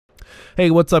Hey,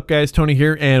 what's up guys? Tony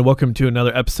here, and welcome to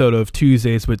another episode of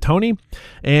Tuesdays with Tony.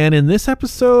 And in this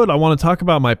episode, I want to talk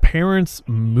about my parents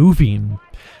moving.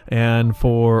 And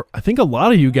for, I think, a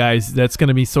lot of you guys, that's going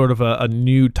to be sort of a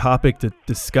new topic to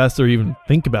discuss or even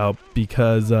think about,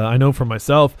 because I know for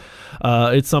myself,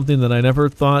 it's something that I never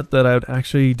thought that I would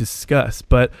actually discuss.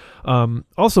 But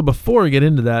also, before we get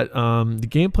into that, the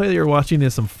gameplay that you're watching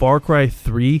is some Far Cry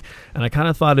 3, and I kind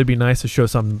of thought it'd be nice to show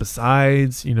something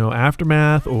besides,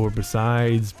 Aftermath or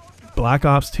besides Black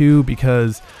Ops 2,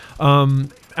 because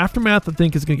Aftermath, I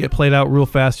think, is going to get played out real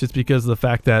fast just because of the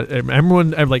fact that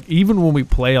everyone, like, even when we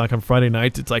play, like, on Friday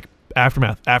nights, it's like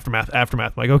Aftermath.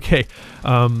 I'm like, okay,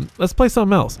 let's play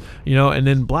something else, and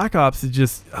then Black Ops is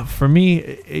just, for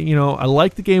me, I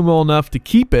like the game well enough to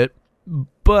keep it,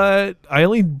 but I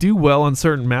only do well on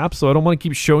certain maps, so I don't want to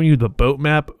keep showing you the boat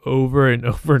map over and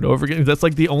over and over again. That's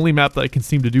like the only map that I can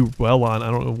seem to do well on. I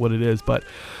don't know what it is, but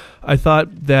I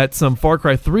thought that some Far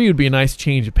Cry 3 would be a nice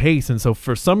change of pace. And so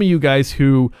for some of you guys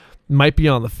who might be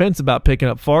on the fence about picking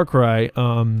up Far Cry,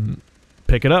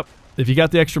 pick it up. If you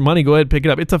got the extra money, go ahead and pick it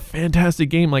up. It's a fantastic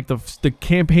game. Like, the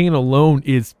campaign alone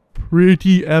is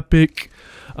pretty epic.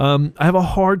 I have a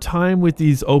hard time with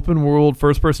these open world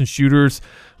first person shooters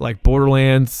like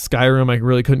Borderlands, Skyrim. I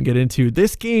really couldn't get into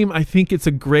this game. I think it's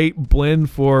a great blend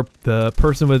for the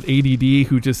person with ADD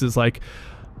who just is like,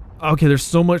 okay, there's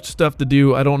so much stuff to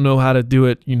do, I don't know how to do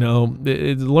it.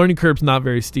 The learning curve's not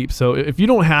very steep. So if you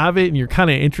don't have it and you're kind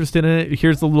of interested in it,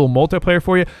 here's the little multiplayer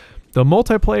for you. The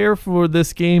multiplayer for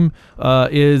this game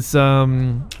is there's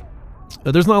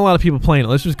not a lot of people playing it.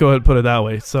 Let's just go ahead and put it that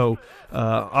way. So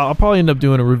I'll probably end up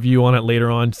doing a review on it later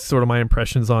on, sort of my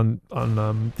impressions on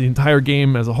the entire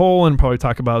game as a whole, and probably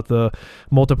talk about the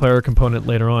multiplayer component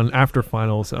later on after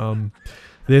finals.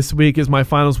 This week is my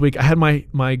finals week. I had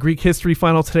my Greek history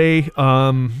final today.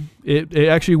 It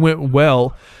actually went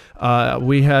well.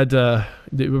 We had the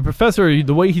professor,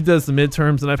 the way he does the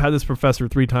midterms, and I've had this professor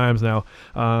 3 times now.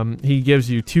 He gives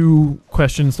you 2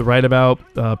 questions to write about.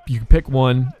 You can pick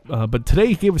one, but today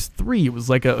he gave us 3. It was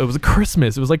like it was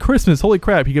Christmas. It was like Christmas. Holy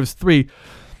crap! He gives 3.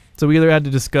 So we either had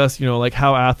to discuss, like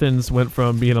how Athens went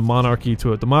from being a monarchy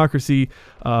to a democracy.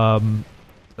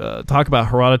 Talk about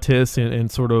Herodotus and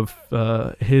sort of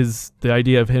the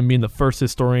idea of him being the first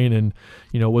historian, and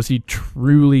was he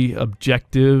truly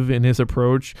objective in his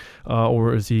approach,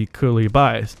 or is he clearly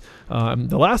biased?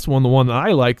 The last one, the one that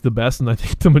I liked the best, and I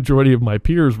think the majority of my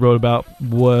peers wrote about,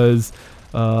 was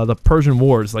the Persian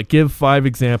Wars. Like, give 5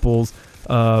 examples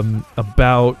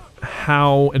about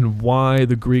how and why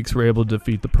the Greeks were able to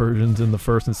defeat the Persians in the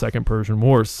First and Second Persian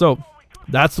Wars. So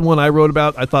that's the one I wrote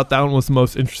about. I thought that one was the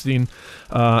most interesting,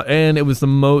 and it was the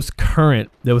most current.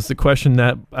 That was the question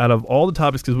that, out of all the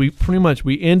topics, because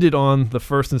we ended on the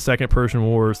First and Second Persian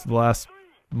Wars the last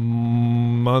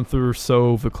month or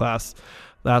so of the class.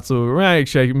 That's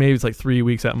actually, maybe it's like 3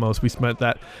 weeks at most. We spent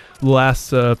that last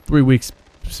 3 weeks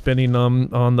spending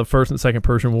on the First and Second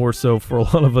Persian War. So for a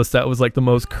lot of us, that was like the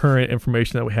most current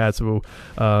information that we had. So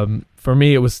for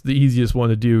me, it was the easiest one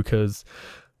to do, because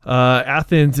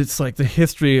Athens, it's like the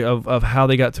history of how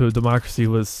they got to a democracy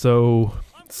was so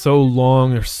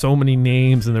long. There's so many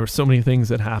names, and there were so many things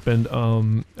that happened.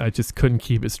 I just couldn't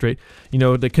keep it straight.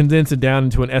 To condense it down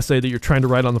into an essay that you're trying to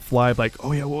write on the fly, like,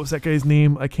 oh yeah, what was that guy's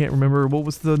name? I can't remember. What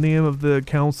was the name of the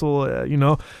council?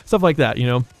 Stuff like that.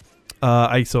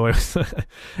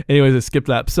 Anyways, I skipped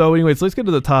that. So anyways, let's get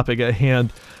to the topic at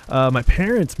hand. My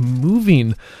parents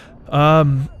moving.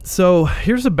 So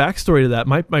here's a backstory to that.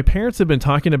 My parents have been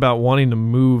talking about wanting to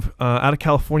move out of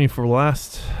California for I'd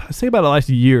say about the last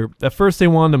year. At first they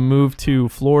wanted to move to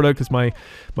Florida because my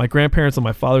grandparents on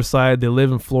my father's side, they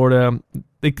live in Florida.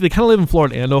 They kind of live in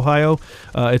Florida and Ohio.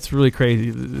 It's really crazy.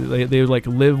 They like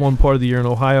live one part of the year in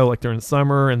Ohio, like during the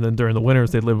summer, and then during the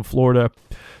winters they live in Florida.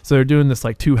 So they're doing this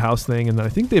like 2-house thing, and then I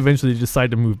think they eventually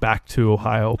decide to move back to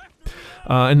Ohio.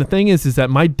 And the thing is that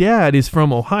my dad is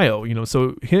from Ohio,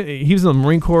 so he was in the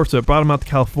Marine Corps, so it brought him out to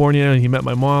California, and he met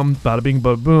my mom, bada bing,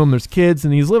 bada boom, there's kids,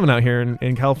 and he's living out here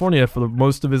in California for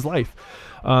most of his life,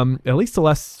 at least the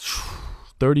last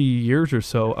 30 years or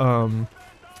so.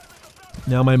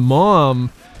 Now my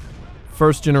mom,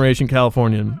 first generation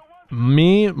Californian,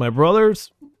 me, my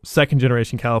brothers, second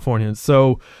generation Californians.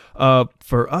 So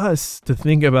for us to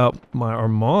think about our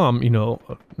mom,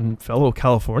 fellow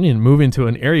Californian, moving to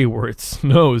an area where it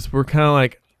snows, we're kind of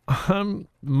like,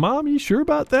 Mom, you sure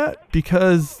about that?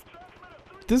 Because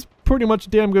this is pretty much a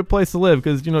damn good place to live,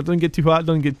 because it doesn't get too hot,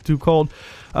 doesn't get too cold.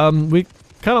 We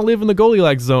kind of live in the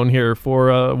Goldilocks zone here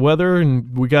for weather,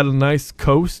 and we got a nice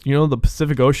coast. The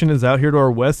Pacific Ocean is out here to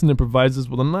our west, and it provides us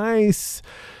with a nice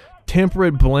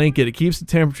temperate blanket. It keeps the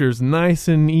temperatures nice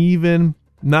and even,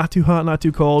 not too hot, not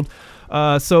too cold.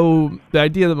 So the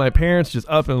idea that my parents just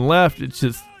up and left, it's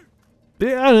just,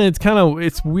 yeah,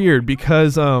 it's weird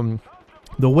because the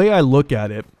way I look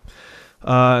at it,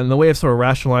 and the way I've sort of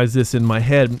rationalized this in my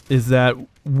head is that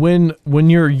when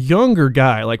you're a younger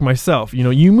guy like myself, you know,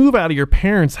 you move out of your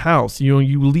parents' house, you know,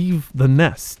 you leave the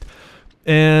nest.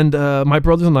 And my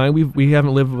brothers and I, we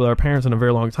haven't lived with our parents in a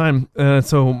very long time.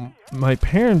 So my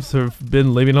parents have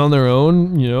been living on their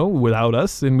own, you know, without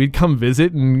us. And we'd come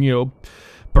visit and, you know,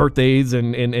 birthdays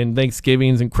and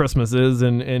Thanksgivings and Christmases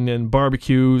and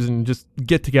barbecues and just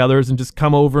get-togethers and just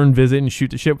come over and visit and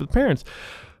shoot the shit with parents.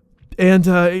 And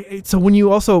so when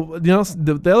you also, you know,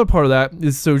 the other part of that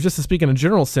is, so just to speak in a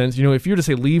general sense, you know, if you were to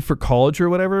say leave for college or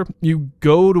whatever, you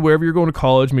go to wherever you're going to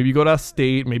college. Maybe you go to a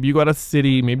state, maybe you go to a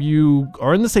city, maybe you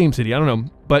are in the same city, I don't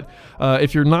know. But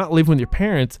if you're not living with your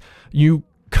parents, you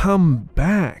come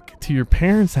back to your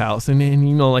parents' house and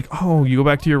you know, like, oh, you go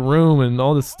back to your room and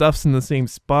all this stuff's in the same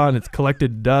spot and it's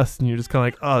collected dust and you're just kind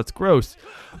of like, oh, it's gross.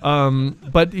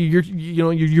 But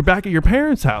you're back at your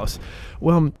parents' house.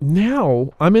 Well,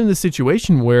 now I'm in this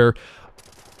situation where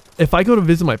if I go to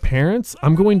visit my parents,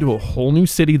 I'm going to a whole new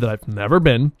city that I've never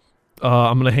been.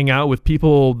 I'm going to hang out with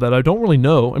people that I don't really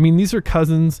know. I mean, these are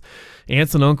cousins,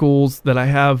 aunts and uncles that I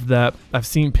have that I've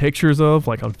seen pictures of,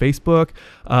 like on Facebook,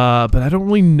 but I don't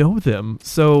really know them.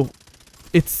 So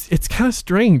it's kind of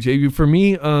strange. For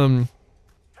me,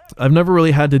 I've never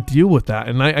really had to deal with that.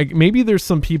 And I maybe there's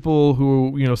some people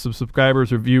who, you know, some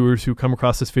subscribers or viewers who come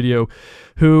across this video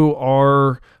who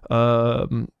are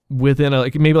within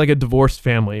maybe like a divorced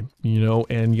family, you know,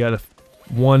 and you got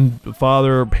one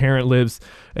father or parent lives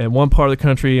in one part of the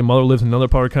country and mother lives in another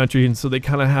part of the country, and so they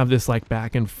kind of have this like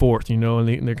back and forth, you know,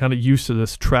 and they're kind of used to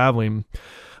this traveling.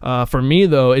 For me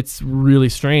though, it's really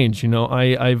strange, you know.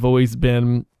 I've always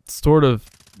been sort of,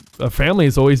 a family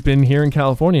has always been here in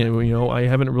California. You know, I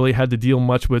haven't really had to deal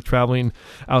much with traveling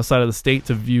outside of the state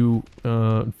to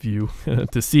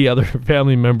to see other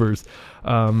family members.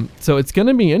 So it's going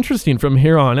to be interesting from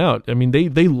here on out. I mean,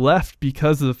 they left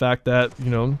because of the fact that, you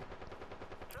know,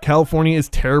 California is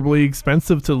terribly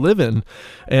expensive to live in,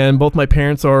 and both my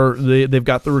parents they've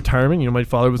got the retirement. You know, my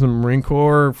father was in the Marine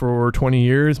Corps for 20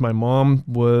 years. My mom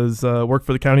was worked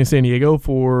for the county of San Diego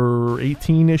for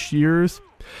 18-ish years.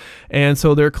 And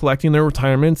so they're collecting their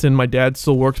retirements, and my dad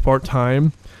still works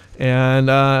part-time, and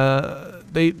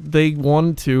they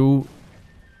wanted to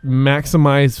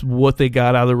maximize what they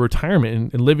got out of their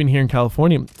retirement. And living here in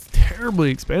California, it's terribly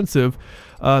expensive.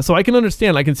 So I can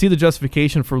understand, I can see the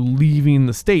justification for leaving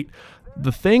the state.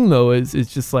 The thing though is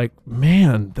just like,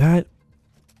 man,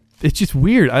 it's just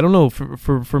weird. I don't know,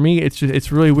 for me,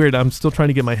 it's really weird. I'm still trying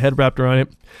to get my head wrapped around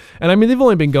it. And I mean, they've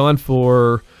only been gone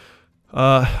for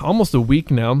almost a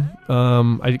week now.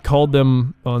 I called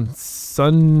them on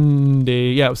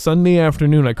Sunday. Yeah, it was Sunday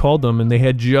afternoon. I called them and they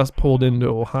had just pulled into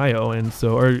Ohio, and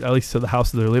so, or at least to the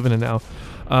house that they're living in now.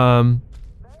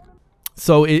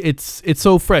 So it's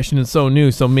so fresh and it's so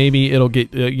new. So maybe it'll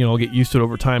get get used to it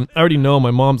over time. I already know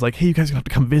my mom's like, hey, you guys have to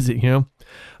come visit. You know,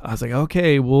 I was like,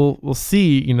 okay, we'll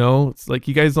see. You know, it's like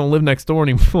you guys don't live next door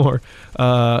anymore.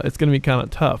 It's gonna be kind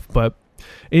of tough, but.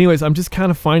 Anyways, I'm just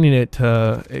kind of finding it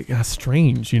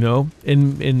strange, you know,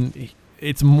 and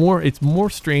it's more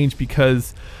strange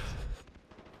because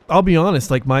I'll be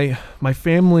honest, like my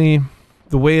family,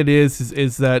 the way it is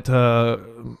that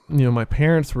you know, my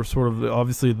parents were sort of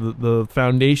obviously the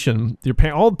foundation.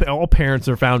 All parents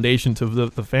are foundation to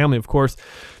the family, of course.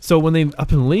 So when they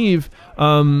up and leave,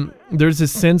 there's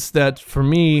this sense that for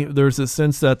me, there's a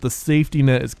sense that the safety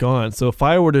net is gone. So if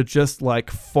I were to just like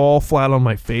fall flat on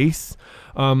my face,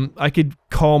 I could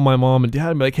call my mom and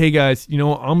dad and be like, hey guys, you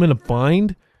know, I'm in a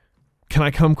bind. Can I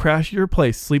come crash at your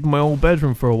place, sleep in my old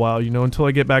bedroom for a while, you know, until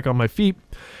I get back on my feet?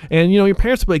 And, you know, your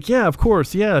parents will be like, yeah, of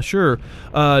course. Yeah, sure.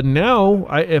 Now,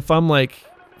 if I'm like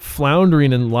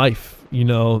floundering in life, you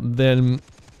know, then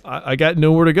I got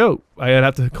nowhere to go. I'd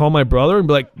have to call my brother and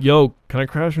be like, yo, can I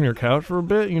crash on your couch for a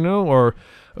bit, you know? Or,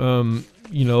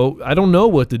 you know, I don't know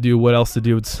what to do, what else to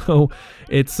do. So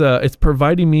it's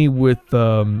providing me with,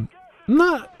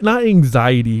 not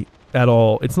anxiety at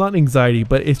all. It's not anxiety,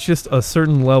 but it's just a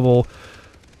certain level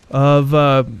of,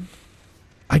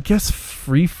 I guess,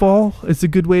 free fall is a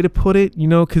good way to put it, you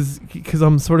know, because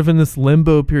I'm sort of in this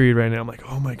limbo period right now. I'm like,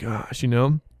 oh my gosh, you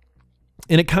know.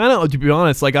 And it kind of, to be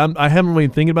honest, like I haven't really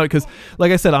thinking about it because,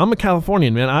 like I said, I'm a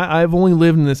Californian, man. I've only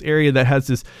lived in this area that has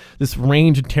this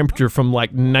range of temperature from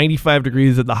like 95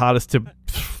 degrees at the hottest to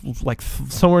like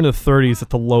somewhere in the 30s at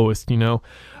the lowest, you know.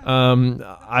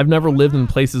 I've never lived in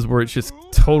places where it's just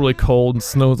totally cold and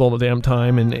snows all the damn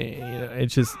time, and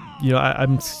it's just, you know,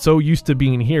 I'm so used to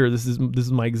being here. This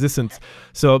is my existence.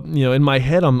 So, you know, in my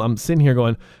head, I'm sitting here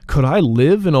going, could I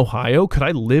live in Ohio? Could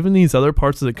I live in these other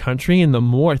parts of the country? And the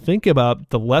more I think about,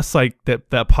 the less like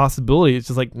that possibility. It's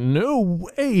just like, no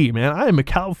way, man. I am a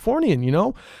Californian, you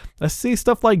know. I say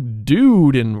stuff like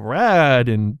dude and rad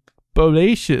and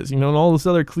bodacious, you know, and all this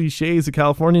other cliches of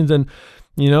Californians, and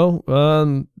you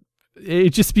know,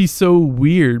 it'd just be so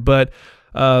weird. But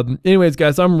anyways,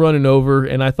 guys, I'm running over,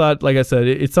 and I thought, like I said,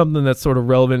 it's something that's sort of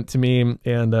relevant to me,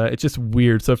 and it's just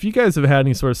weird. So if you guys have had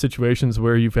any sort of situations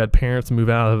where you've had parents move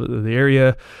out of the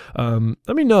area,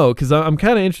 let me know, because I'm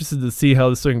kind of interested to see how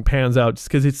this thing pans out, just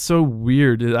because it's so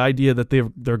weird, the idea that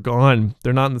they're gone,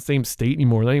 they're not in the same state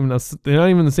anymore, they're not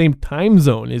even in the same time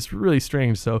zone. It's really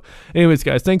strange. So anyways,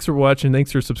 guys, thanks for watching,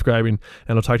 thanks for subscribing,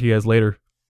 and I'll talk to you guys later.